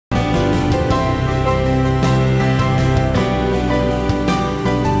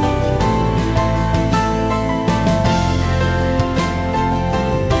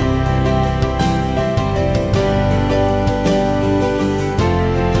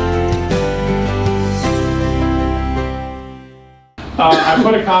I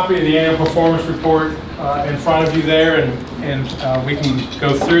put a copy of the annual performance report in front of you there, and we can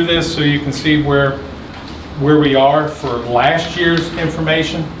go through this so you can see where we are for last year's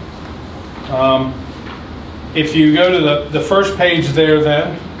information. If you go to the first page there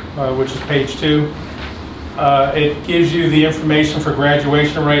then, which is page 2, it gives you the information for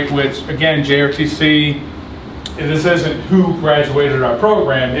graduation rate, which again, JRTC, this isn't who graduated our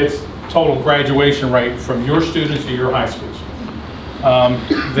program, it's total graduation rate from your students to your high schools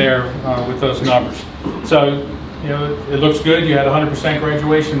there with those numbers. So, you know, it looks good. You had 100%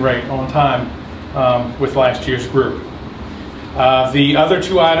 graduation rate on time with last year's group. The other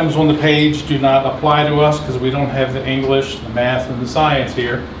 2 items on the page do not apply to us because we don't have the English, the math, and the science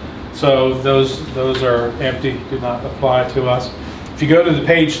here. So those are empty, do not apply to us. If you go to the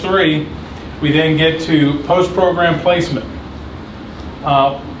page 3, we then get to post-program placement.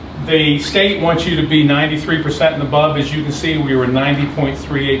 The state wants you to be 93% and above. As you can see, we were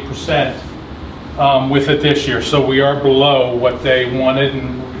 90.38% with it this year. So we are below what they wanted,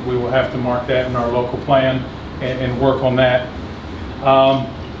 and we will have to mark that in our local plan and work on that.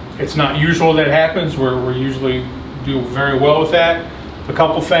 It's not usual that happens. We usually do very well with that. A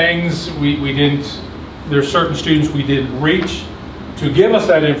couple things we didn't, there's certain students we didn't reach to give us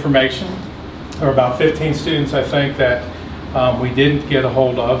that information. There were about 15 students, I think, that we didn't get a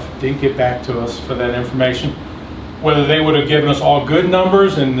hold of, didn't get back to us for that information. Whether they would have given us all good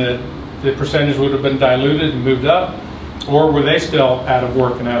numbers and the percentage would have been diluted and moved up, or were they still out of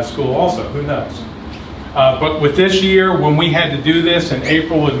work and out of school also, who knows. But with this year, when we had to do this in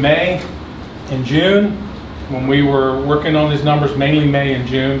April and May and June, when we were working on these numbers, mainly May and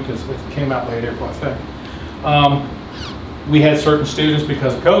June, because it came out late April, I think, we had certain students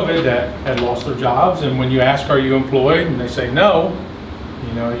because of COVID that had lost their jobs, and when you ask, are you employed, and they say no,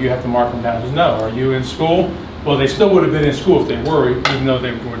 you know, you have to mark them down as no. Are you in school? Well, they still would have been in school if they were, even though they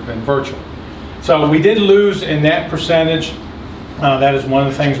would have been virtual. So we did lose in that percentage. That is one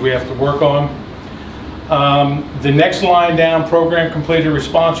of the things we have to work on. The next line down, program completed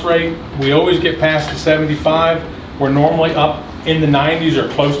response rate, we always get past the 75. We're normally up in the 90s or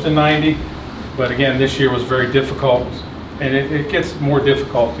close to 90, but again, this year was very difficult, and it gets more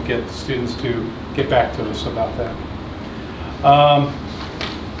difficult to get students to get back to us about that.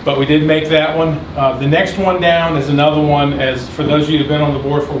 But we did make that one. The next one down is another one, as for those of you who have been on the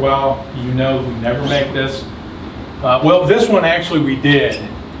board for a while, you know we never make this. Well, this one actually we did,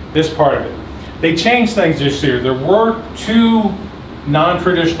 this part of it. They changed things this year. There were 2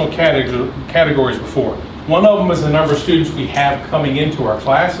 non-traditional categories before. One of them was the number of students we have coming into our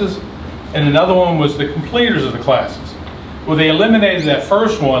classes, and another one was the completers of the classes. Well, they eliminated that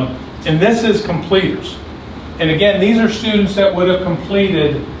first one, and this is completers. And again, these are students that would have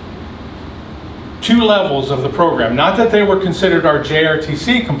completed 2 levels of the program. Not that they were considered our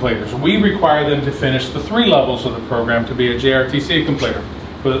JRTC completers. We require them to finish the 3 levels of the program to be a JRTC completer.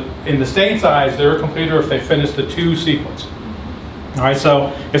 But in the state's eyes, they're a completer if they finish the 2 sequence. All right,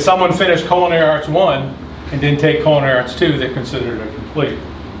 so if someone finished Culinary Arts 1 and didn't take Culinary Arts 2, they're considered a complete.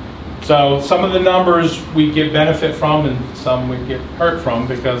 So some of the numbers we get benefit from and some we get hurt from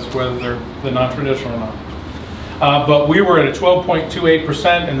because whether they're the non-traditional or not. But we were at a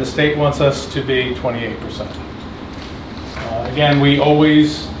 12.28% and the state wants us to be 28%. Again, we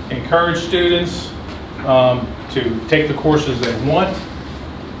always encourage students to take the courses they want,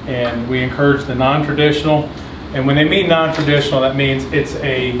 and we encourage the non-traditional. And when they mean non-traditional, that means it's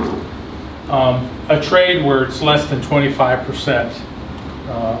a trade where it's less than 25%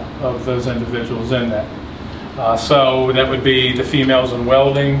 of those individuals in that. So that would be the females in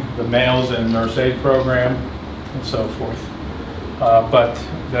welding, the males in nurse aid program, and so forth. But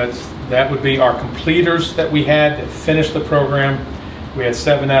that would be our completers that we had that finished the program. We had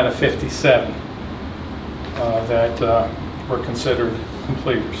 7 out of 57 that were considered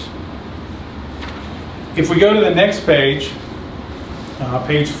completers. If we go to the next page,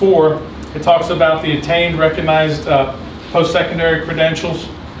 page 4, it talks about the attained recognized post-secondary credentials.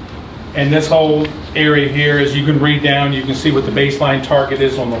 And this whole area here, as you can read down, you can see what the baseline target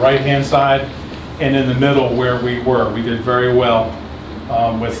is on the right-hand side, and in the middle where we were. We did very well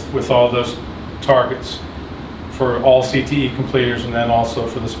with all those targets for all CTE completers and then also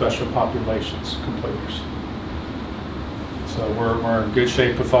for the special populations completers. So we're in good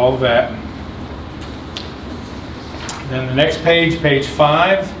shape with all of that. Then the next page, page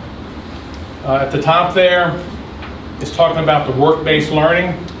 5, at the top there is talking about the work-based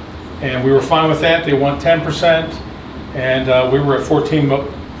learning, and we were fine with that. They want 10%, and we were at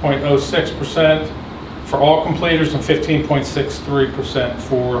 14.06% for all completers and 15.63%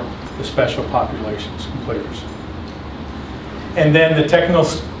 for the special populations completers. And then the technical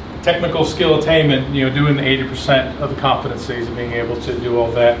skill attainment, doing 80% of the competencies and being able to do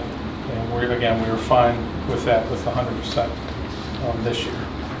all that. And we were fine with that, with 100% this year.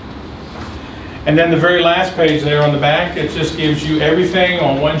 And then the very last page there on the back, it just gives you everything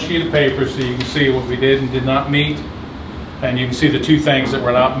on one sheet of paper so you can see what we did and did not meet. And you can see the 2 things that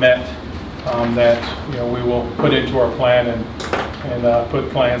were not met that we will put into our plan and put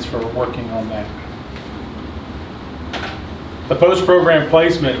plans for working on that. The post-program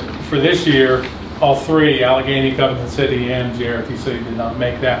placement for this year, all 3, Allegheny, Covington City, and JRTC did not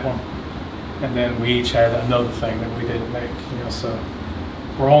make that one. And then we each had another thing that we didn't make, so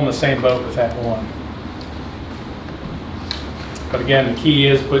we're all in the same boat with that one. But again, the key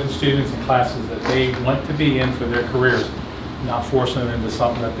is putting students in classes that they want to be in for their careers, not forcing them into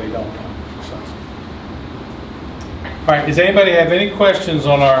something that they don't want. So. All right, does anybody have any questions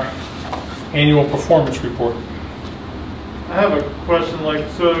on our annual performance report? I have a question,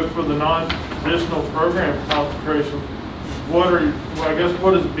 so for the non-traditional program concentration,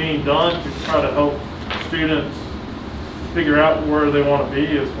 what is being done to try to help students figure out where they want to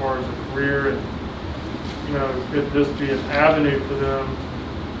be as far as a career, and could this be an avenue for them?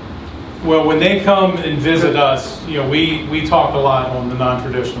 Well, when they come and visit us, we talk a lot on the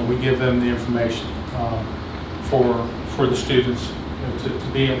non-traditional. We give them the information for the students to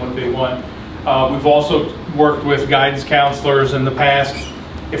be in what they want. We've also worked with guidance counselors in the past.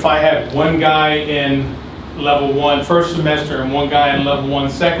 If I had one guy in level 1 first semester and one guy in level 1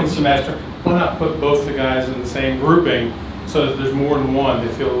 second semester, why not put both the guys in the same grouping so that there's more than one?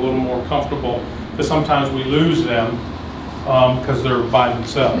 They feel a little more comfortable, because sometimes we lose them because they're by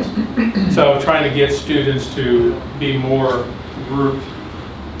themselves. So trying to get students to be more grouped,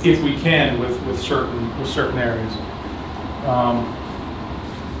 if we can, with certain areas.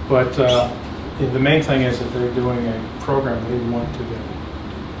 The main thing is that they're doing a program they want to do.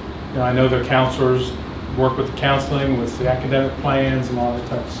 I know their counselors work with the counseling, with the academic plans and all that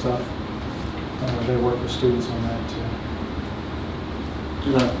type of stuff. They work with students on that too.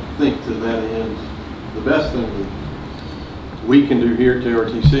 And I think to that end, the best thing that we can do here at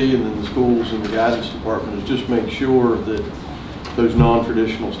JRTC and then the schools and the guidance department is just make sure that those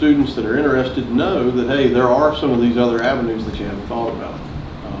non-traditional students that are interested know that, hey, there are some of these other avenues that you haven't thought about,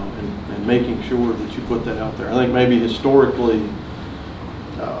 and making sure that you put that out there. I think maybe historically,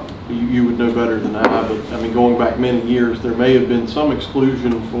 you would know better than I, but I mean, going back many years, there may have been some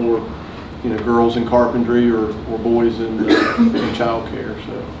exclusion for, girls in carpentry or boys in child care.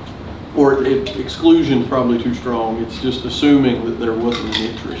 So, or exclusion is probably too strong. It's just assuming that there wasn't an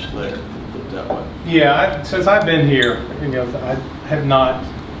interest there. Put it that way. Yeah, since I've been here, I have not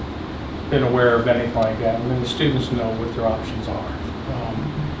been aware of anything like that. I mean, the students know what their options are,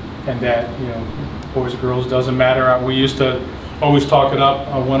 and that boys and girls doesn't matter. We used to always talk it up.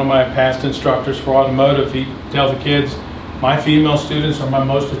 One of my past instructors for automotive, he'd tell the kids, my female students are my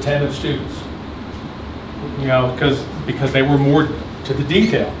most attentive students. Because they were more to the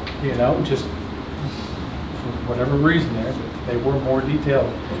detail, just for whatever reason they were more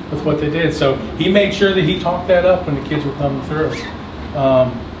detailed with what they did. So he made sure that he talked that up when the kids were coming through,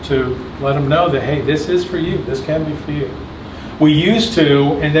 to let them know that, hey, this is for you, this can be for you. We used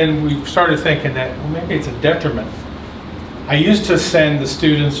to, and then we started thinking that, well, maybe it's a detriment. I used to send the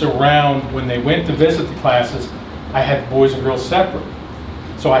students around when they went to visit the classes. I had boys and girls separate.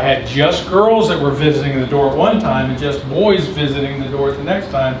 So I had just girls that were visiting the door at one time and just boys visiting the door at the next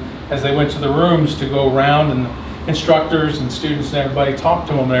time as they went to the rooms to go around, and instructors and students and everybody talked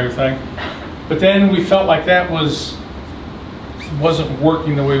to them and everything. But then we felt like that wasn't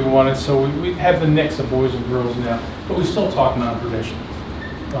working the way we wanted, so we have the mix of boys and girls now. But we still talk non-traditional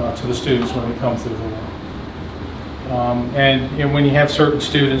to the students when they come through the door. And when you have certain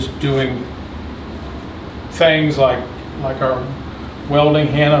students doing things like our welding,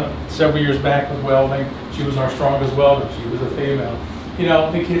 Hannah, several years back with welding, she was our strongest welder, she was a female.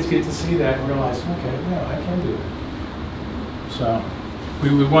 The kids get to see that and realize, okay, yeah, I can do that. So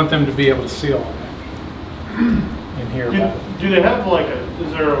we want them to be able to see all that and hear about it. Do they have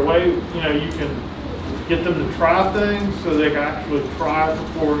is there a way, you can get them to try things so they can actually try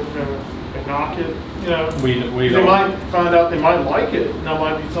before they knock it? They might find out they might like it, and that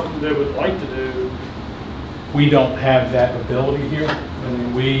might be something they would like to do. We don't have that ability here. I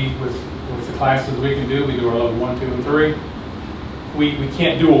mean, with the classes we can do, we do our level 1, 2, and 3. We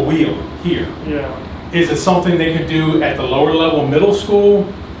can't do a wheel here. Yeah. Is it something they could do at the lower level middle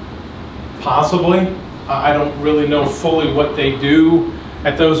school? Possibly. I don't really know fully what they do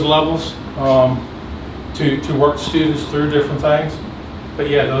at those levels to work students through different things. But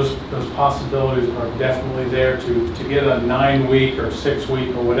yeah, those possibilities are definitely there to get a 9-week or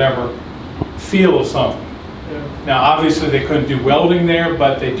 6-week or whatever feel of something. Yeah. Now, obviously, they couldn't do welding there,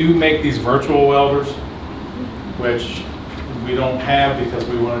 but they do make these virtual welders, which we don't have because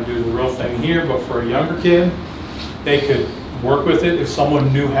we want to do the real thing here. But for a younger kid, they could work with it if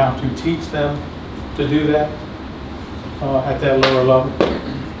someone knew how to teach them to do that at that lower level.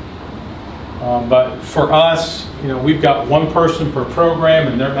 But for us, you know, we've got one person per program,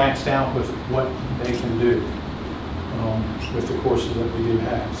 and they're maxed out with what they can do with the courses that we do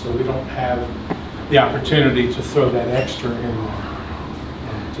have. So we don't have the opportunity to throw that extra in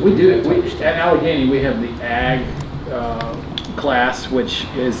there. We do. At Allegheny, we have the ag class, which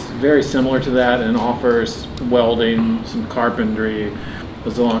is very similar to that and offers welding, some carpentry,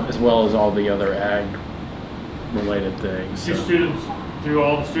 as well as all the other ag-related things. Do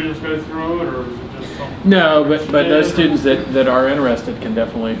all the students go through it, or is it just something? No, but those students that are interested can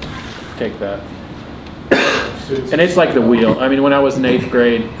definitely take that. And it's like the wheel. I mean, when I was in 8th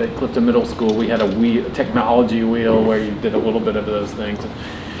grade at Clifton Middle School, we had a technology wheel where you did a little bit of those things.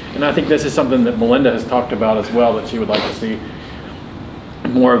 And I think this is something that Melinda has talked about as well, that she would like to see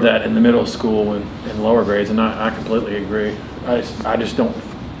more of that in the middle school and lower grades. And I completely agree. I just don't.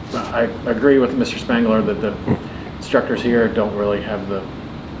 I agree with Mr. Spangler that the instructors here don't really have the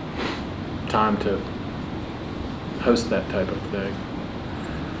time to host that type of thing.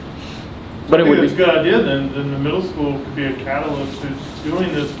 But I it think would it's a be good idea. Then the middle school could be a catalyst to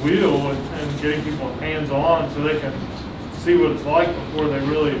doing this wheel and getting people hands-on so they can see what it's like before they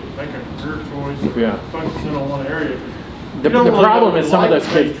really make a career choice. Yeah. Focusing on one area. the problem is some of those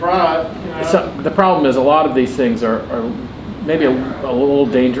kids. Try it, you know. So the problem is a lot of these things are maybe a little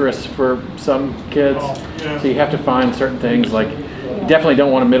dangerous for some kids. Oh, yeah. So you have to find certain things, like you definitely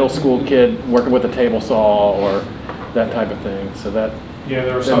don't want a middle school kid working with a table saw or that type of thing. So that Yeah,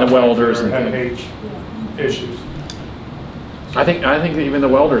 there are and some the welders that and have age issues. I think even the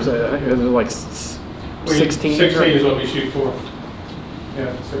welders, I think they're like 16. 16 is what we shoot for.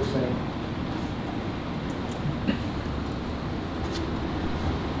 Yeah, 16.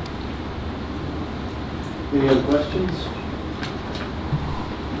 Any other questions?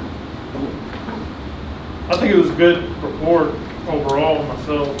 I think it was a good report overall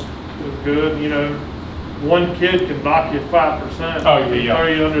myself. It was good. You know, one kid can knock you 5%. Oh, yeah. Throw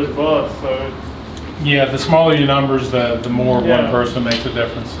you under the bus. So it's, Yeah, the smaller your numbers, the more Yeah. one person makes a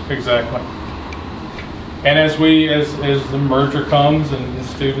difference. Exactly. And as the merger comes and the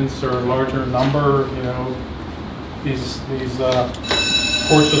students are a larger number, you know, these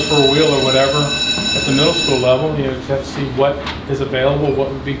courses for a wheel or whatever at the middle school level, you know, you have to see what is available,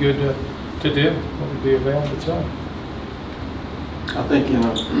 what would be good to do, what would be available to them. I think in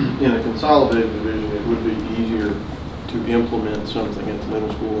a consolidated division, it would be easier to implement something at the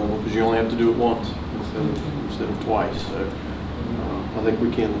middle school level because you only have to do it once instead of twice. So I think we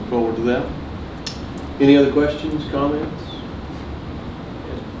can look forward to that. Any other questions, comments?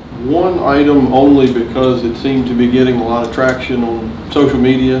 One item only because it seemed to be getting a lot of traction on social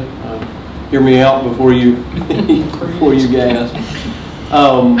media. Hear me out before you before you gasp.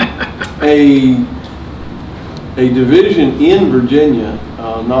 A division in Virginia,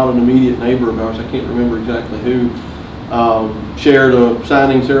 not an immediate neighbor of ours, I can't remember exactly who, shared a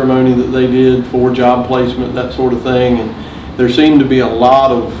signing ceremony that they did for job placement, that sort of thing, and there seemed to be a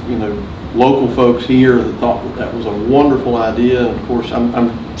lot of local folks here that thought that was a wonderful idea. And of course,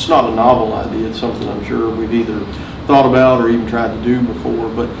 it's not a novel idea. It's something I'm sure we've either thought about or even tried to do before.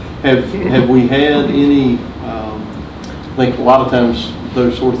 But have we had any? I think a lot of times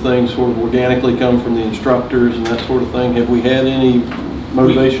those sort of things sort of organically come from the instructors and that sort of thing. Have we had any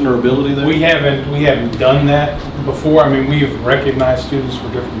motivation or ability there? We haven't done that before. I mean, we've recognized students for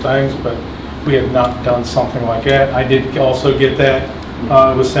different things, but we have not done something like that. I did also get that.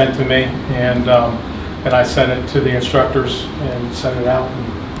 It was sent to me, and I sent it to the instructors and sent it out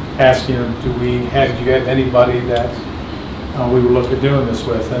and asked, do you have anybody that we would look at doing this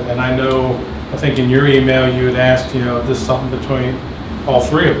with? And I know, I think in your email you had asked, this is something between all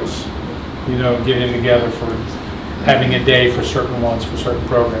three of us, getting together for having a day for certain ones for certain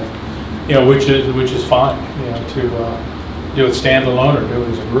programs, which is fine, to do it standalone or do it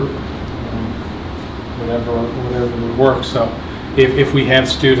as a group, whatever would work. So if we have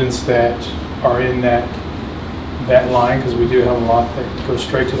students that are in that line, because we do have a lot that go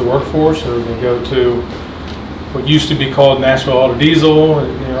straight to the workforce, or they go to what used to be called National Auto Diesel,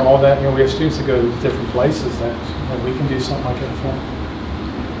 and all that. We have students that go to different places that we can do something like that for.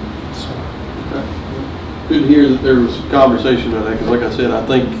 Good to hear that there was conversation about that, because like I said, I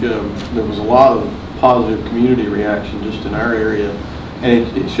think there was a lot of positive community reaction just in our area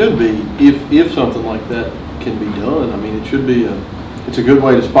And it should be, if something like that can be done, I mean, it should be it's a good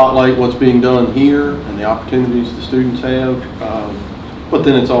way to spotlight what's being done here and the opportunities the students have. But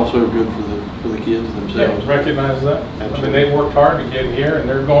then it's also good for the kids themselves. Yeah, recognize that. Absolutely. I mean, they worked hard to get here, and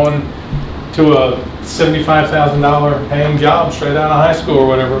they're going to a $75,000 paying job straight out of high school or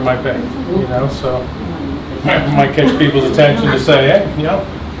whatever it might be. You know, so it might catch people's attention to say, hey, you know,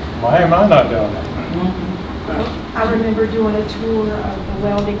 why am I not doing that? I remember doing a tour of the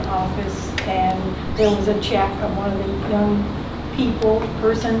welding office, and there was a check of one of the young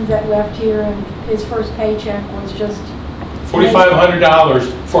persons that left here, and his first paycheck was just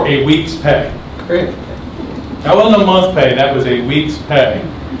 $4,500 for a week's pay. Great. That wasn't a month pay, that was a week's pay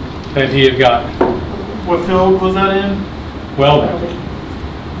that he had gotten. What field was that in? Welding.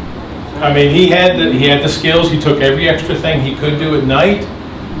 I mean, he had the skills. He took every extra thing he could do at night.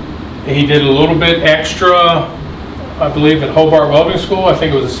 He did a little bit extra, I believe, at Hobart Welding School. I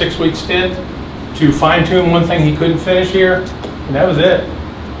think it was a 6-week stint to fine-tune one thing he couldn't finish here, and that was it.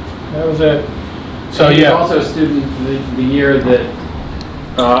 That was it. So He's yeah. also a student the year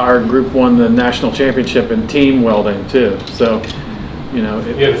that our group won the national championship in team welding too. So, you know,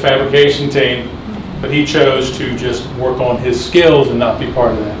 He had a fabrication team, but he chose to just work on his skills and not be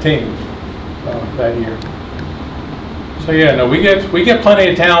part of that team that year. So yeah, no, we get plenty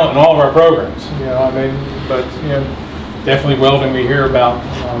of talent in all of our programs. You know, I mean, but you know, definitely welding we hear about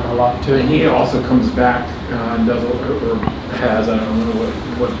a lot too. and he also comes back and does or has, I don't know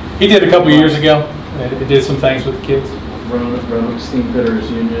what He did a couple years ago. He did some things with the kids. Roanoke Steamfitters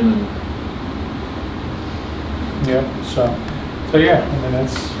Union and Yeah. So yeah, I mean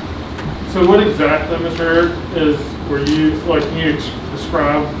that's. So what exactly, Mr. Arritt, were you, like, can you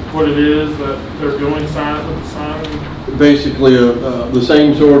describe what it is that they're doing with the signing? Basically, the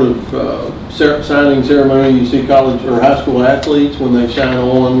same sort of signing ceremony you see college or high school athletes when they sign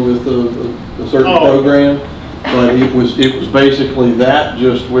on with a certain program. But it was basically that,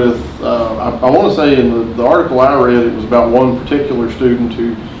 just with I want to say in the article I read, it was about one particular student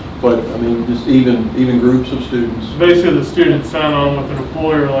who, but I mean just even groups of students. Basically, the students sign on with an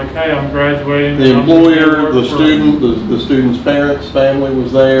employer, like, hey, I'm graduating. The employer, the student, the student's parents, family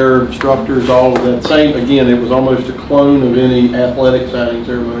was there, instructors, all of that. Same, again, it was almost a clone of any athletic signing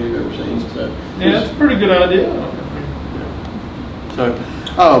ceremony you've ever seen. So Yeah, that's a pretty good idea. So,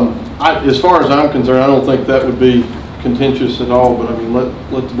 as far as I'm concerned, I don't think that would be contentious at all, but I mean,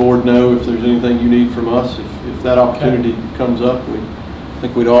 let the board know if there's anything you need from us. If that opportunity comes up, I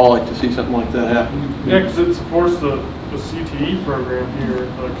think we'd all like to see something like that happen. Yeah, because it supports the CTE program here.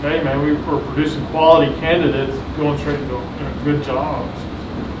 Like, hey, man, we're producing quality candidates going straight into good jobs.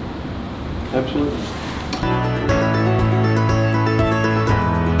 Absolutely.